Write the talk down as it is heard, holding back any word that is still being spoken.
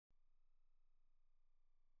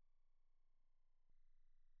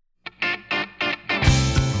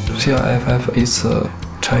CIFF is a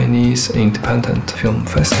Chinese independent film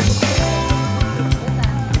festival.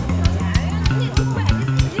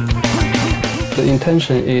 The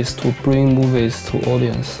intention is to bring movies to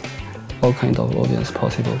audience, all kind of audience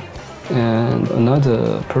possible. And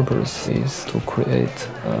another purpose is to create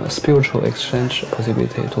a spiritual exchange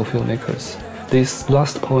possibility to filmmakers. This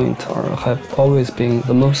last point have always been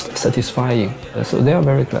the most satisfying. So they are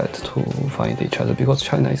very glad to find each other because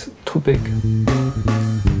China is too big.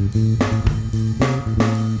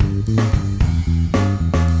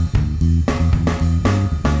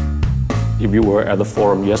 If you were at the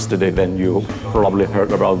forum yesterday, then you probably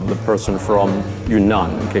heard about the person from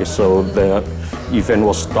Yunnan. Okay, so the event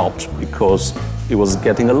was stopped because it was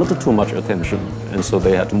getting a little too much attention, and so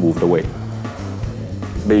they had to move away.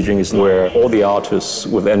 Beijing is where all the artists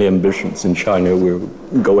with any ambitions in China will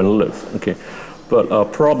go and live. Okay,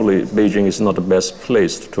 but probably Beijing is not the best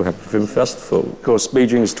place to have a film festival because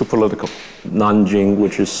Beijing is too political. Nanjing,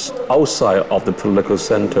 which is outside of the political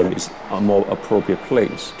center, is a more appropriate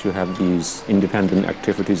place to have these independent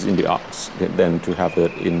activities in the arts than to have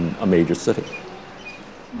it in a major city.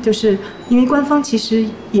 就是因为官方其实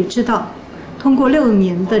也知道。 通过5、6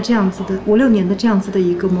年的这样子的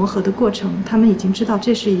一个磨合的过程，他们已经知道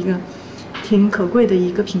这是一个挺可贵的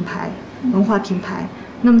一个品牌，文化品牌。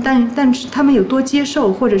那么但是他们有多接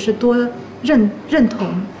受或者是多认同，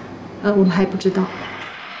我们还不知道。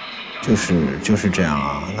就是这样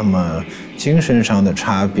啊。那么精神上的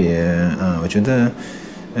差别，我觉得，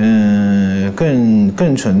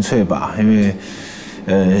更纯粹吧，因为。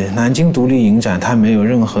 南京独立影展它没有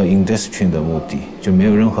任何 industry 的目的，就没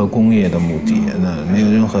有任何工业的目的，那没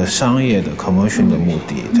有任何商业的 commercial 的目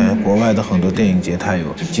的。在国外的很多电影节，它有，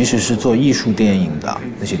即使是做艺术电影的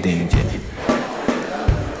那些电影节。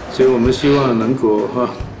所以我们希望能够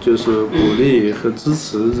就是鼓励和支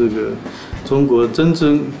持这个中国真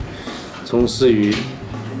正从事于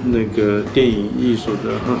那个电影艺术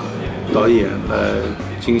的导演来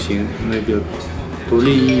进行那个独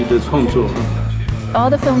立意义的创作。 All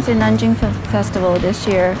the films in Nanjing Film Festival this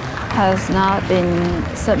year has not been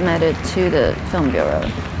submitted to the Film Bureau.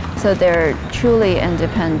 So they're truly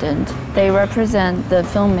independent. They represent the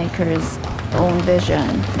filmmakers' own vision.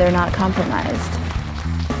 They're not compromised.